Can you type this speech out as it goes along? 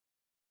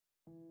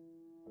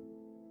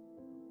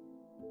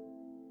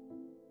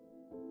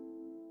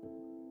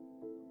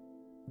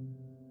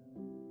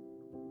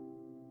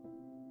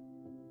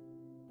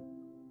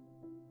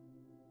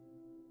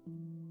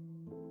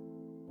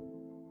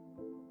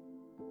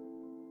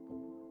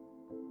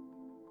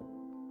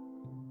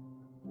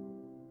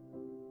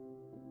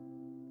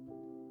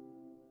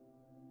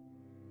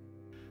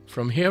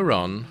From here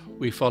on,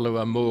 we follow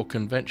a more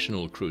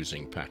conventional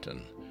cruising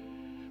pattern,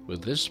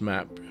 with this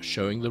map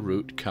showing the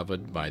route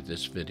covered by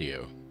this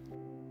video.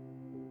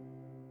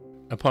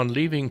 Upon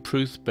leaving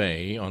Pruth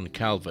Bay on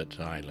Calvert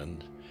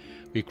Island,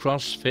 we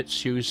cross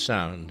Fitzhugh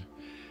Sound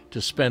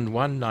to spend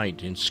one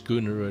night in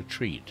schooner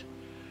retreat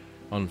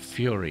on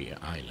Fury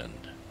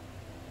Island.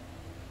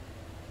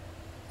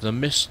 The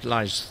mist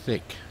lies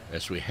thick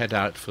as we head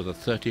out for the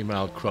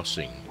 30-mile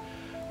crossing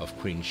of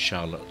Queen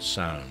Charlotte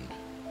Sound.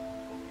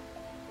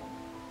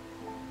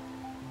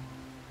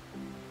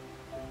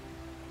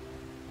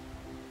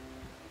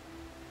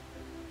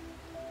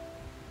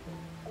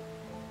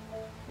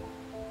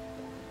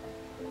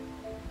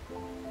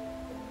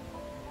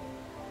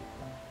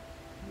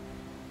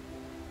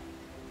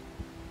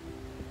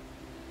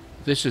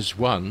 This is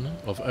one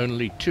of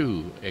only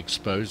 2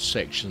 exposed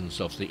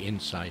sections of the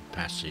Inside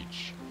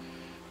Passage,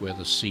 where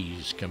the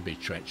seas can be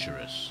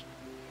treacherous.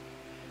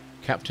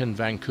 Captain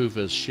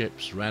Vancouver's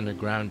ships ran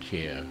aground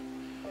here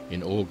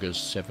in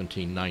August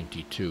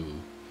 1792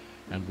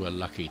 and were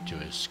lucky to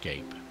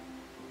escape.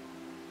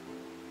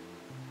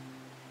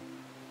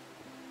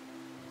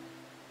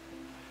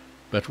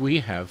 But we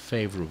have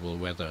favourable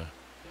weather,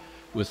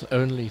 with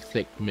only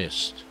thick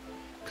mist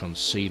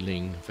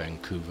concealing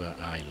Vancouver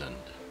Island.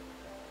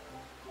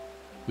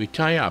 We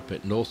tie up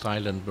at North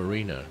Island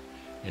Marina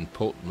in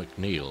Port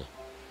McNeill,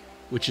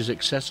 which is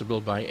accessible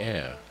by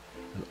air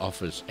and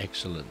offers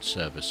excellent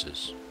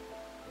services.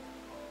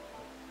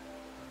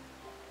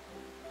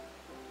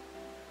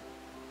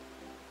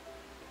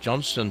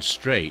 Johnston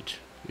Strait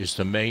is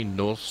the main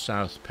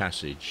north-south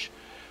passage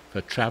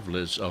for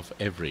travellers of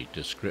every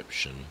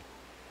description,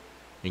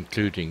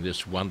 including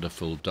this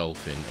wonderful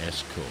dolphin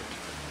escort.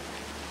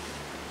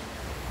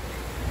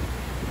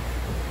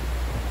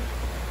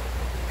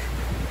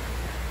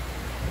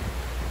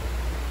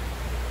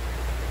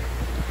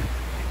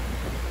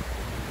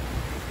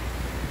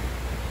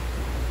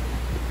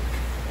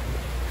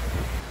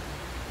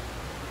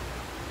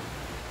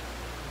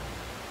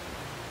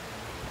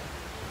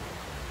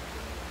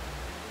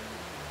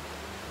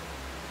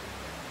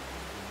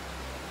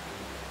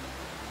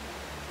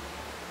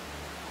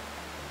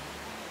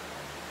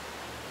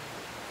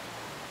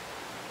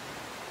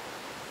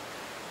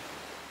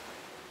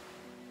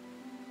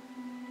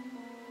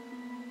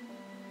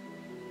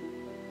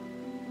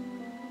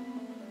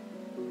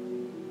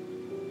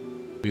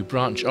 We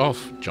branch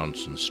off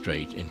Johnston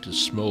Strait into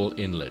Small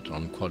Inlet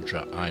on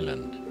Quadra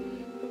Island.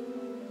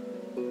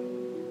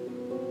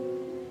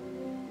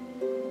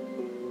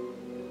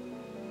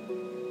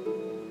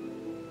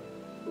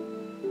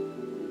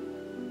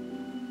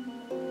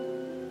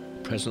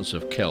 The presence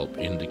of kelp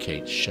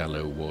indicates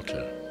shallow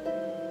water.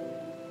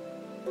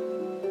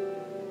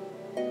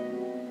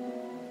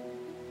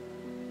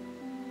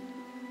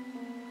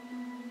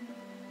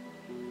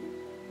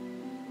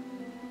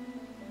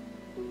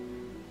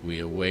 We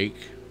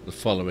awake the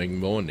following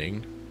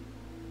morning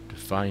to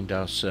find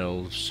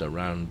ourselves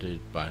surrounded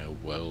by a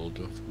world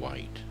of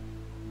white.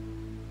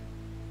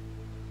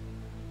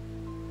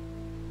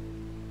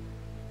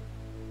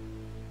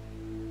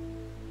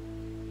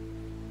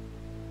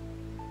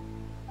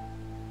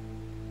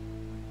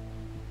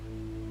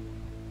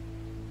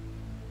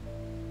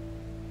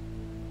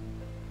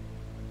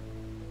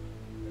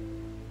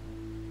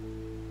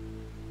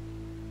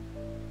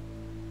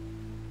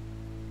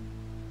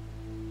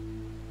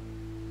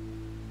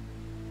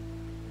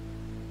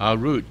 Our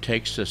route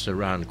takes us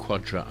around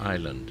Quadra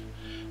Island,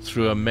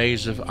 through a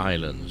maze of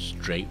islands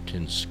draped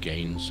in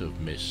skeins of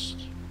mist.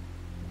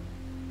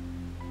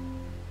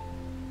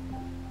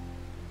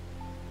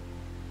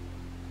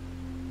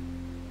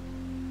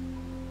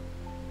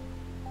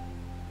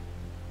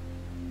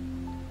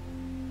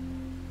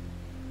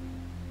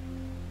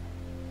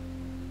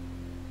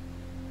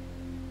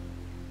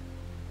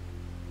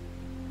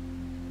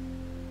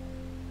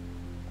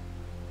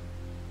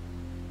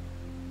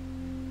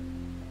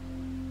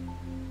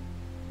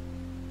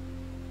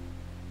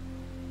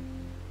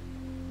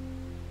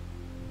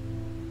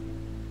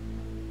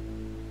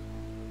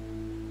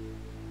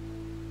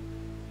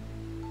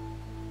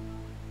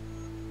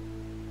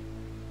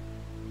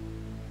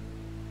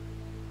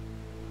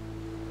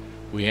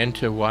 We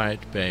enter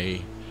Wyatt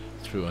Bay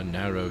through a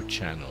narrow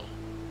channel.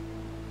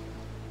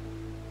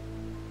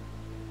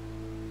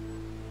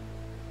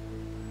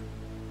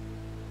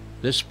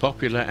 This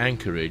popular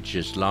anchorage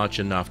is large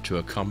enough to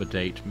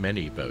accommodate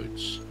many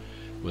boats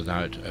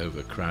without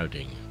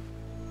overcrowding.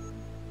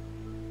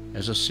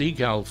 As a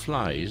seagull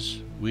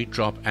flies, we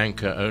drop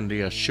anchor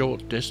only a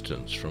short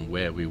distance from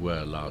where we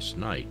were last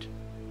night.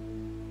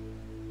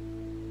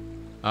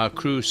 Our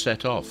crew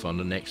set off on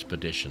an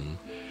expedition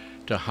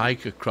to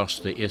hike across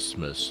the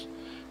isthmus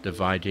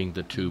dividing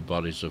the 2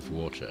 bodies of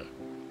water.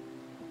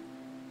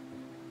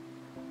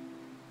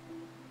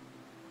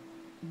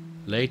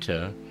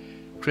 Later,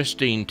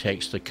 Christine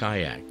takes the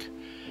kayak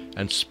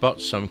and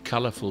spots some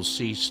colourful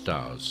sea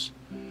stars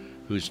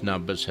whose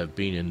numbers have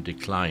been in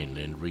decline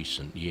in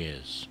recent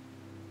years.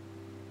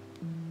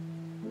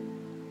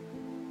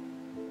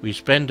 We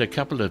spend a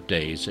couple of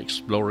days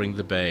exploring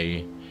the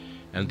bay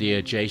and the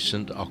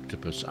adjacent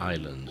octopus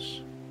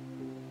islands.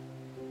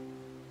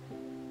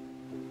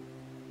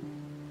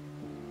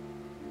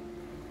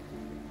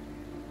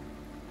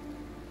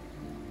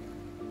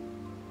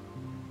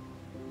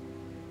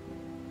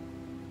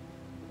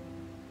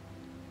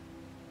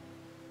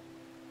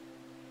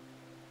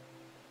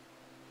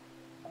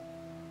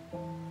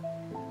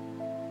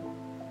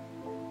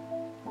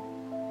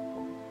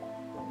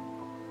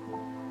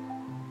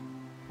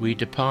 We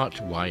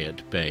depart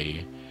Wyatt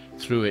Bay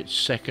through its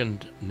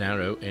second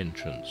narrow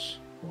entrance.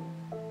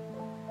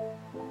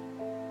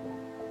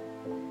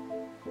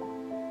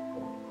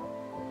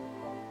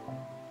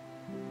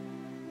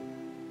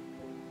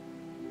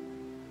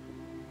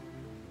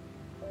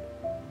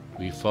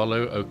 We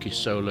follow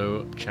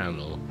Okisolo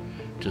Channel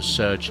to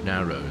Surge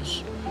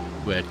Narrows,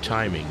 where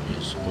timing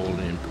is all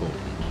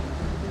important.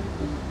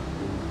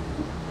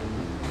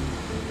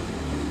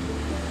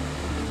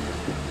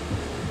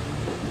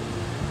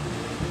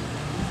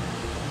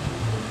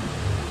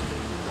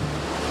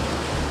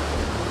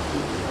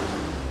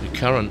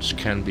 Currents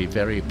can be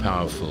very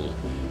powerful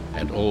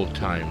at all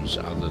times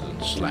other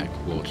than slack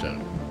water.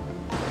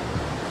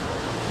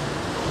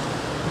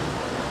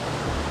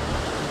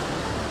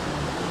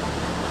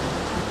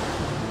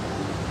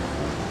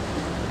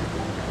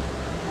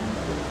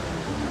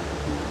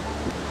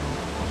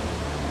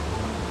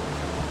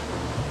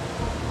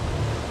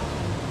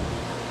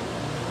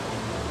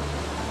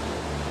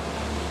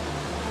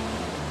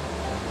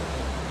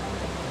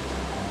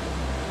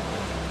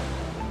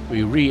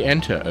 We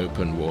re-enter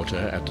open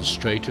water at the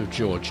Strait of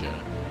Georgia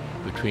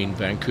between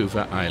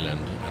Vancouver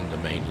Island and the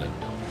mainland.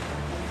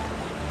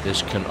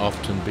 This can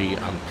often be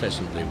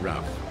unpleasantly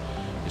rough,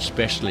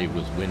 especially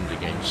with wind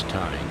against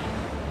tide.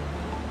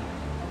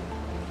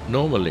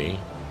 Normally,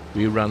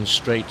 we run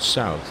straight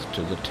south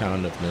to the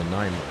town of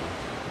Nanaimo,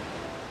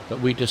 but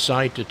we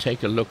decide to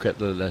take a look at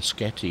the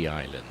Lesqueti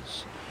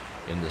Islands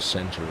in the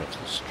center of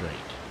the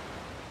strait,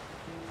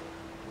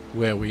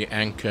 where we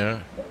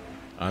anchor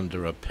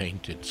under a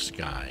painted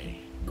sky.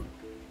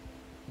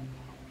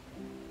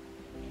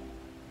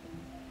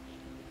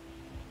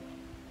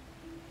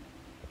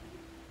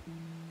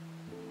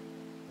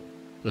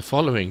 The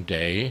following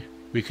day,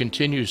 we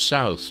continue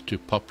south to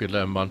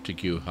popular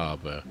Montague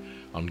Harbour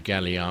on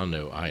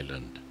Galiano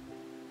Island,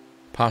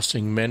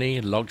 passing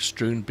many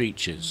log-strewn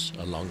beaches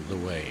along the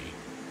way.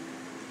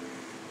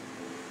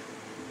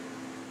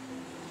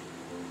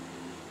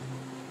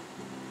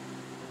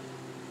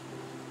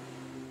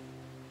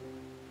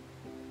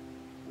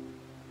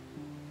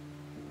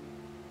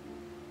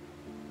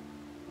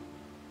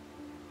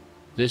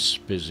 This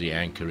busy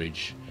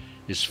anchorage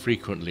is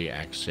frequently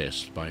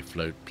accessed by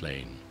float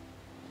plane.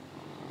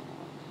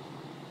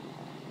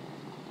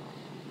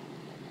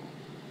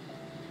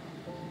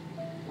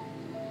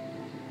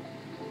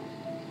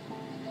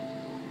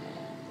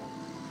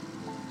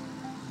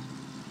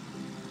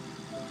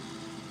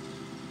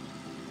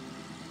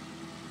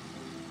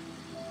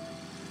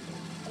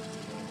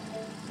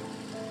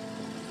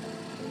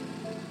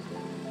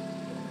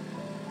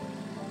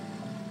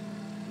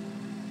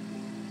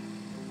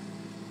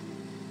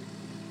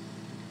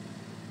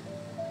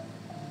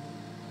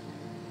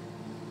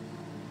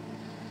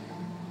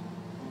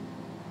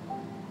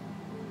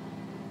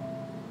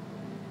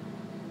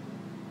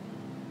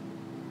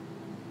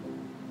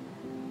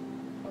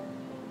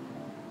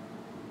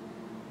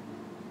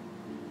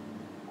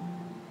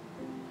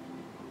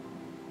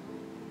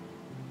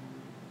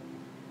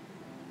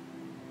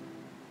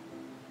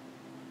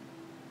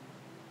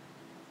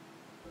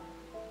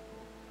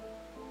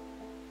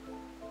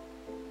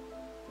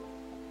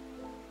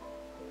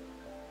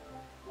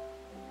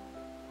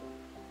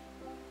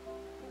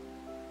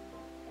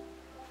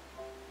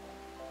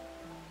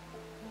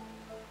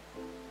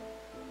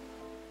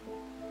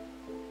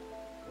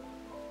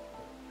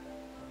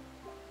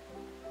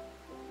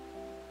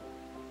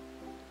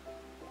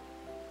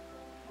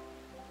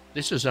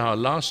 This is our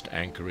last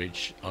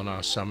anchorage on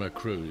our summer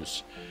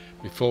cruise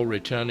before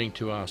returning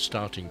to our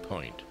starting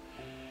point,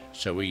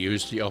 so we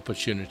used the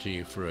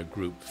opportunity for a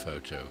group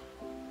photo.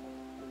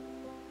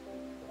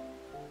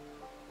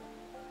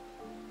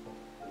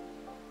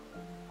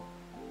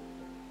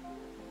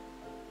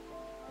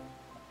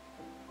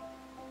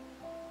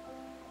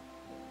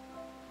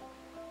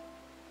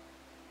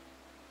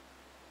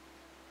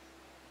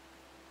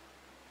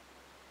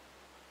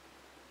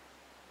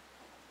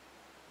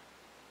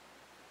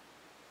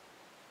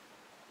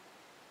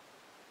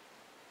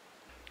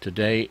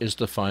 Today is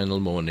the final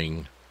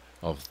morning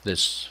of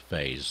this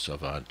phase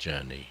of our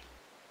journey.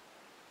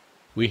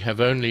 We have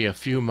only a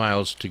few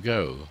miles to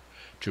go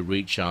to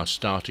reach our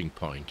starting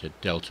point at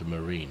Delta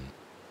Marine.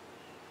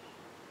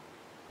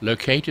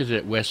 Located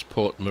at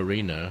Westport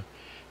Marina,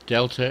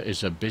 Delta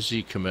is a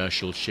busy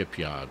commercial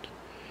shipyard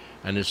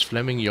and is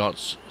Fleming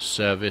Yachts'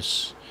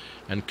 service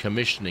and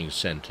commissioning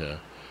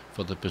center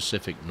for the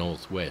Pacific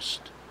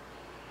Northwest.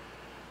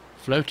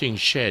 Floating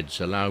sheds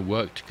allow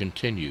work to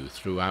continue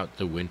throughout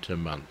the winter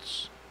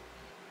months.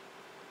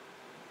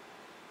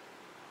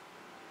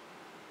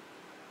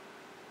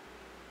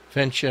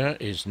 Venture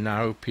is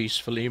now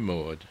peacefully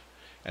moored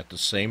at the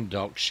same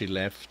dock she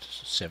left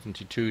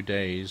 72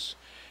 days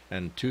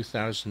and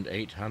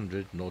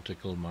 2,800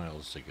 nautical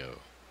miles ago.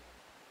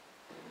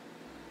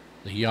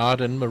 The yard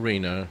and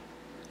marina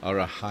are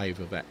a hive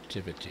of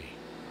activity.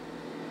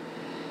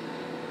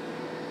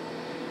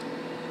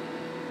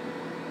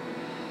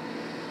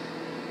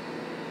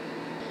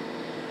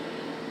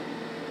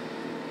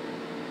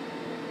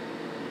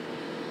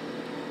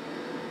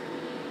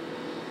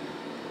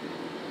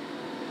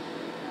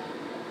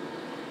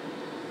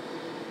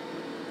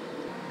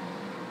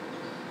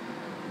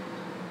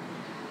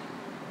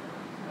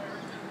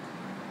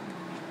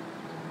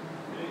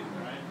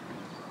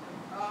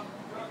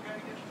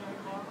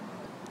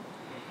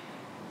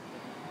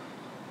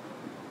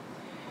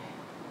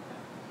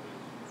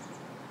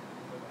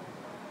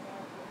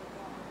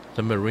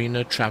 The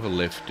marina travel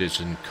lift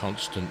is in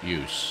constant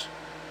use,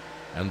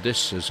 and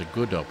this is a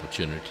good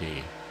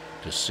opportunity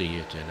to see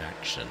it in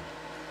action.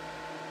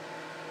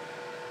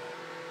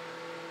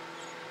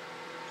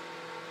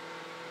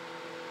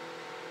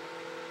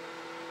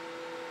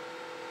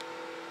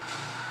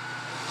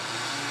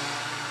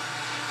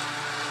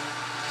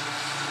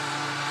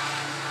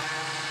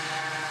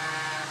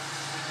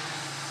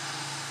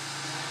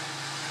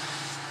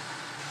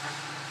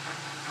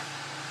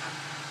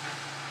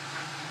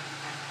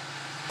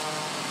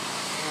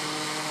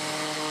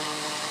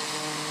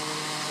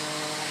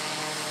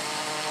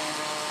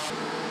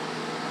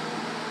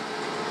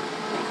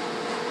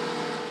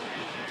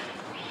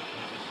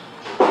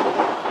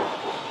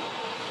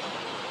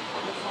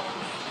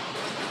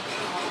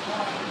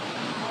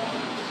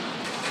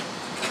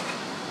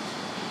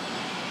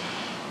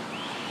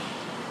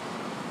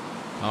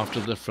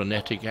 After the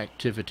frenetic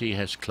activity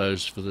has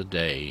closed for the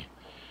day,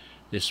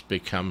 this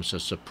becomes a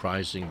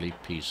surprisingly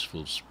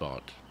peaceful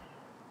spot.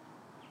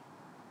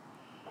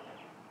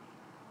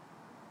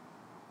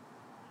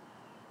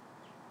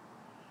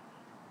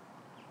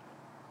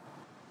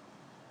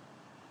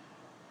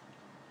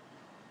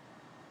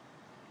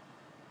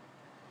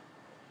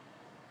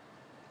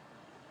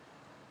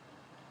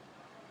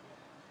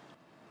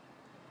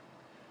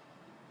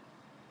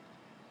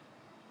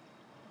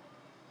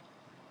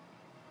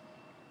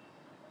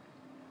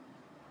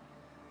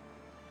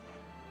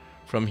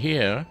 From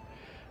here,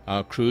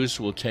 our cruise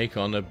will take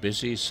on a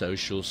busy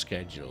social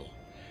schedule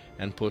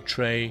and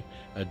portray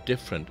a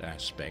different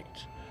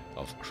aspect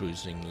of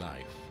cruising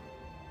life.